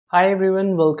Hi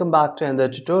everyone, welcome back to another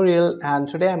tutorial, and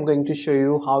today I'm going to show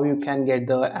you how you can get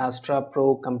the Astra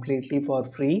Pro completely for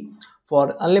free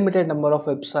for unlimited number of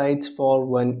websites for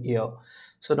 1 year.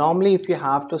 So normally if you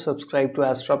have to subscribe to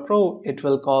Astra Pro, it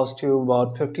will cost you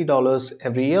about $50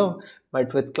 every year,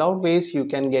 but with Cloudways you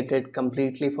can get it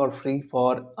completely for free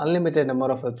for unlimited number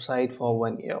of website for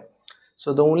 1 year.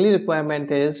 So the only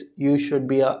requirement is you should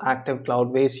be an active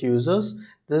Cloudways users.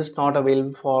 This is not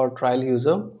available for trial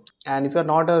user. And if you're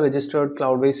not a registered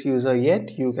Cloudways user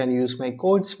yet, you can use my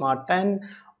code SMART10.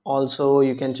 Also,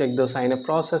 you can check the sign up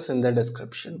process in the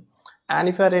description. And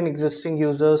if you're an existing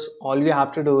users, all you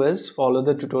have to do is follow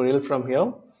the tutorial from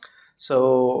here.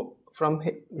 So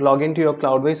log into your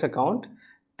Cloudways account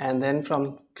and then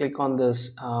from click on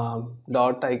this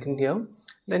dot icon here,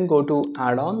 then go to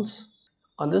add-ons.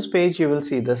 On this page, you will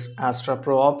see this Astra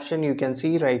Pro option. You can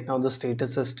see right now the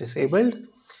status is disabled.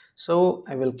 So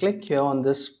I will click here on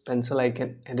this pencil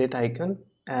icon, edit icon,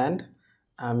 and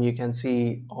you can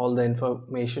see all the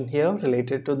information here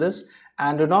related to this.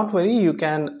 And do not worry, you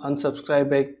can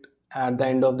unsubscribe it at the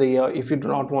end of the year if you do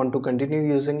not want to continue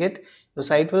using it. The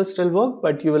site will still work,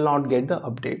 but you will not get the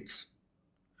updates.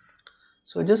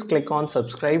 So just click on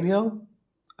subscribe here.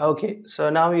 Okay,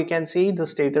 so now you can see the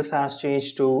status has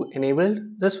changed to enabled.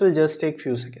 This will just take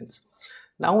few seconds.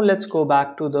 Now let's go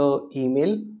back to the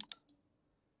email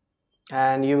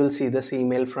and you will see this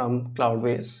email from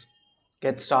Cloudways.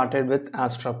 Get started with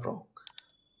Astra Pro.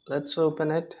 Let's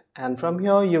open it, and from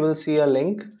here you will see a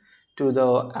link to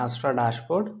the Astra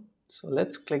dashboard. So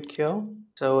let's click here.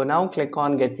 So now click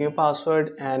on get new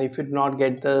password, and if you do not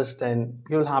get this, then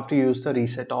you'll have to use the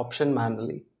reset option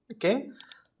manually. Okay,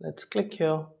 let's click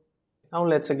here. Now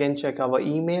let's again check our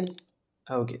email.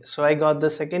 Okay, so I got the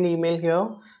second email here.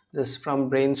 This is from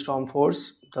Brainstorm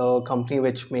Force, the company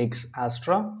which makes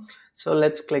Astra. So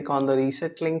let's click on the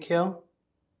reset link here.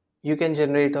 You can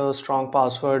generate a strong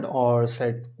password or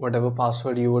set whatever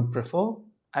password you would prefer.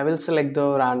 I will select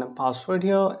the random password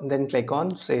here and then click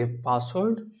on save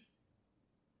password.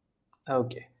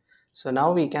 Okay, so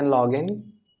now we can log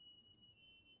in.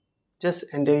 Just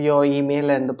enter your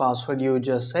email and the password you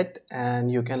just set,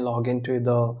 and you can log into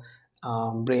the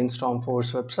Brainstorm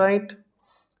Force website.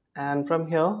 And from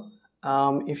here,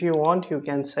 if you want, you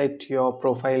can set your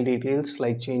profile details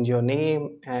like change your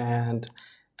name and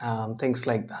things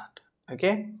like that.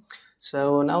 Okay,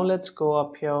 so now let's go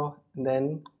up here and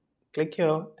then click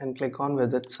here and click on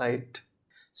visit site.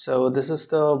 So this is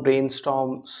the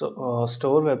Brainstorm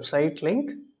store website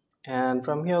link, and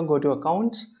from here go to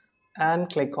accounts and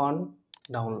click on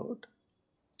download.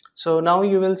 So now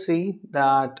you will see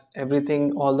that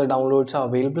everything, all the downloads are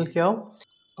available here.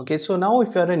 Okay, so now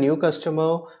if you are a new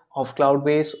customer of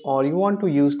Cloudways or you want to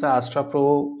use the Astra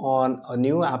Pro on a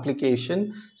new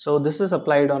application, so this is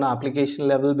applied on application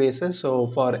level basis. So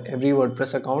for every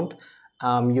WordPress account,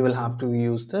 you will have to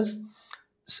use this.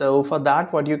 So for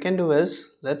that, what you can do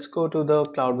is, let's go to the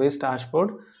Cloudways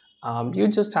dashboard. You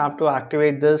just have to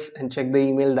activate this and check the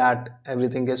email that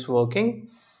everything is working.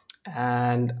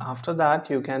 And after that,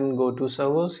 you can go to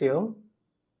servers here.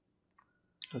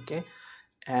 Okay,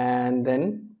 and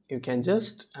then you can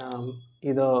just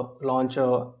either launch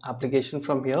a application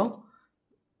from here.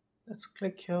 Let's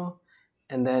click here,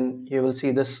 and then you will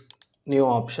see this new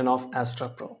option of Astra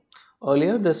Pro.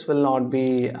 Earlier this will not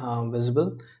be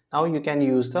visible. Now you can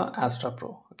use the Astra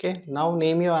Pro. Okay, now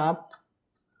name your app,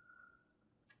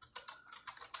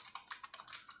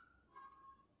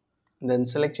 then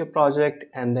select your project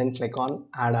and then click on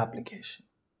add application.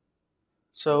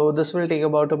 So this will take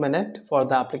about a minute for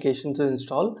the application to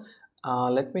install.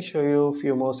 Let me show you a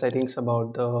few more settings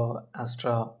about the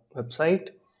Astra website.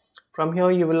 From here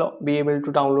you will be able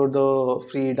to download the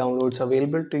free downloads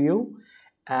available to you,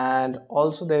 and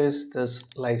also there is this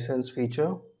license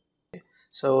feature.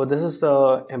 So this is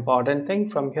the important thing.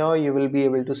 From here you will be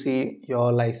able to see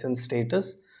your license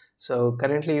status. So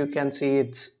currently you can see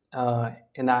it's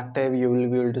inactive. You will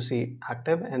be able to see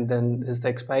active, and then this is the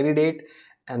expiry date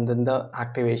and then the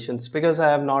activations. Because I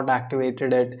have not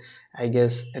activated it, I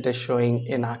guess it is showing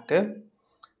inactive.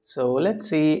 So let's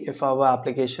see if our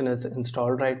application is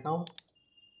installed right now.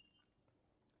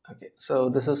 Okay, so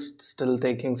this is still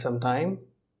taking some time.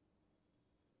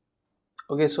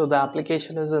 Okay, so the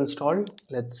application is installed.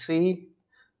 Let's see.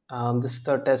 This is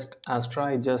the test Astra.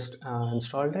 I just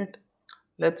installed it.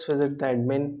 Let's visit the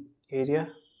admin area.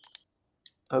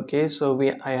 Okay, so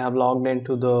I have logged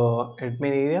into the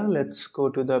admin area. Let's go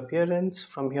to the appearance.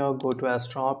 From here, go to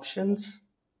Astra options.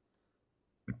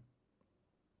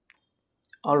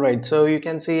 Alright, so you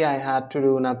can see I had to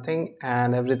do nothing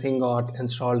and everything got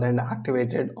installed and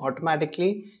activated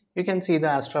automatically You can see the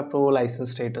Astra Pro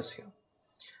license status here.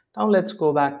 Now let's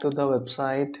go back to the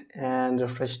website and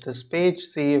refresh this page,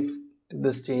 see if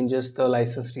this changes the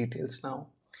license details now.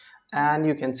 And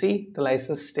you can see the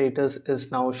license status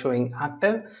is now showing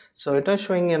active. So it was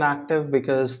showing inactive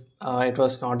because it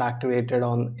was not activated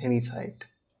on any site.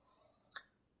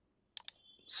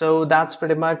 So that's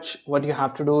pretty much what you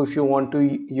have to do if you want to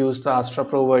use the Astra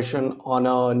Pro version on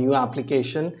a new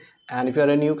application. And if you're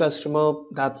a new customer,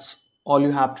 that's all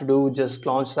you have to do. Just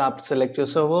launch the app, select your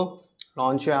server,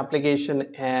 launch your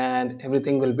application, and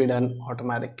everything will be done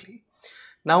automatically.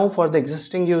 Now for the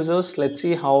existing users, let's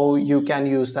see how you can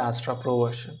use the Astra Pro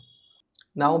version.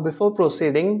 Now before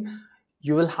proceeding,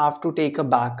 you will have to take a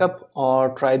backup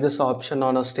or try this option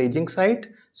on a staging site.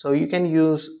 So you can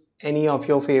use any of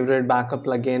your favorite backup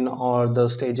plugin or the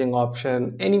staging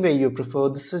option, any way you prefer.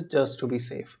 This is just to be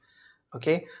safe.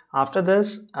 Okay, after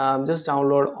this, just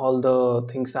download all the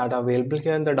things that are available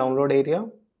here in the download area.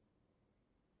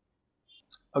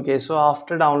 Okay, so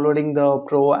after downloading the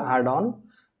Pro add-on,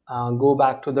 go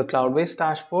back to the Cloudways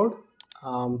dashboard.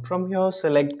 From here,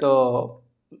 select the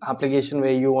application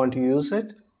where you want to use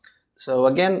it. So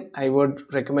again, I would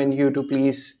recommend you to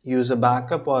please use a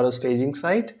backup or a staging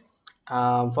site.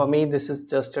 For me, this is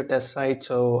just a test site,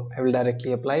 so I will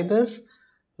directly apply this.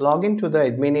 Log into the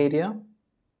admin area.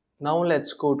 Now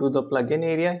let's go to the plugin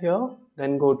area here,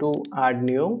 then go to add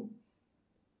new.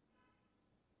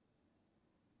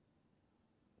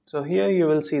 So here you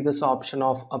will see this option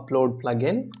of upload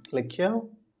plugin. Click here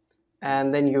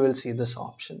and then you will see this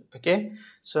option. Okay,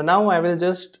 so now I will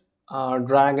just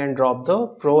drag and drop the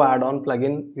Pro add-on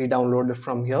plugin we downloaded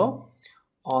from here.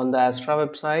 On the Astra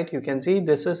website, you can see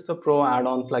this is the Pro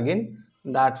add-on plugin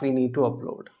that we need to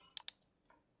upload.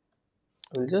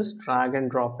 We'll just drag and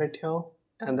drop it here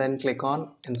and then click on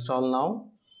install now.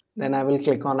 Then I will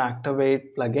click on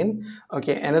activate plugin.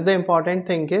 Okay, another important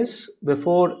thing is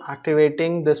before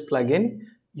activating this plugin,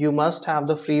 you must have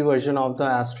the free version of the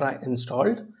Astra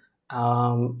installed.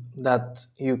 That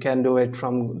you can do it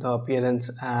from the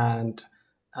appearance, and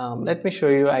let me show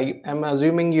you. I am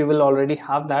assuming you will already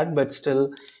have that, but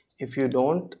still if you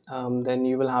don't, then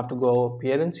you will have to go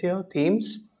appearance here,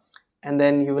 themes, and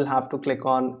then you will have to click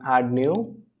on add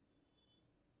new.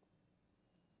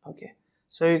 Okay,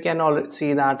 so you can already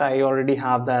see that I already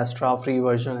have the Astra free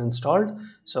version installed.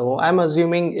 So I'm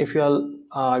assuming if you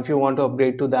want to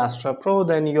upgrade to the Astra Pro,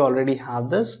 then you already have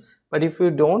this. But if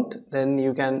you don't, then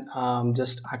you can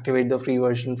just activate the free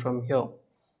version from here.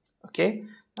 Okay,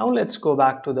 now let's go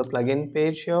back to the plugin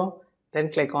page here,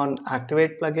 then click on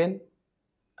activate plugin.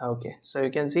 Okay, so you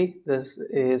can see this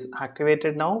is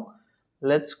activated now.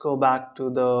 Let's go back to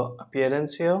the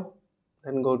appearance here,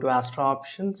 then go to Astra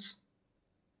options.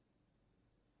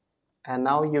 And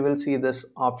now you will see this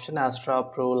option Astra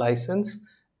Pro license.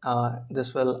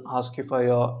 This will ask you for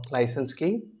your license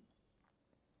key.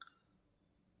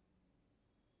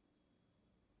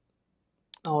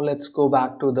 Now let's go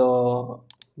back to the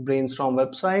Brainstorm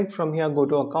website. From here, go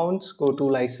to accounts, go to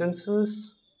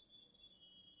licenses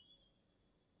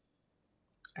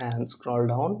and scroll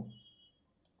down.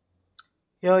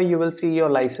 Here you will see your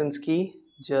license key.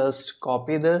 Just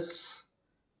copy this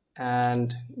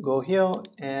and go here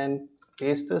and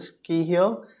paste this key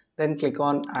here, then click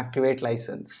on activate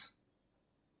license.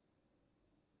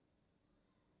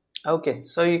 Okay,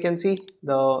 so you can see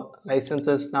the license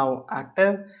is now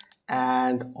active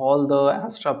and all the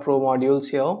Astra Pro modules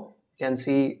here, you can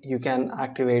see you can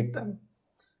activate them.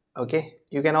 Okay,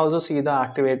 you can also see the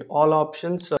activate all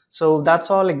options. So that's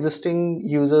all existing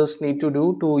users need to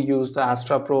do to use the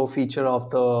Astra Pro feature of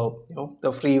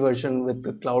the free version with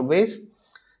the Cloudways.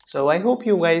 So I hope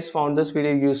you guys found this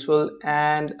video useful,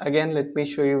 and again let me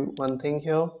show you one thing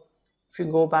here. If you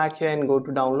go back here and go to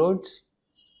downloads,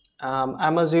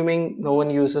 I'm assuming no one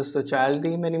uses the child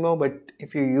theme anymore, but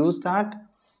if you use that,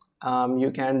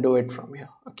 you can do it from here.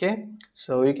 Okay,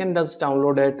 so you can just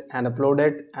download it and upload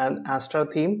it. And Astra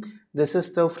theme, this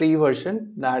is the free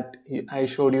version that I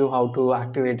showed you how to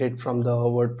activate it from the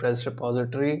WordPress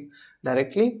repository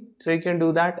directly. So you can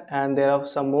do that, and there are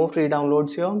some more free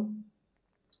downloads here.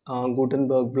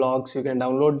 Gutenberg blogs, you can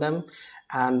download them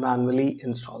and manually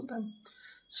install them.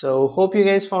 So hope you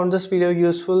guys found this video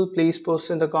useful. Please post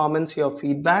in the comments your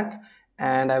feedback,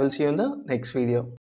 and I will see you in the next video.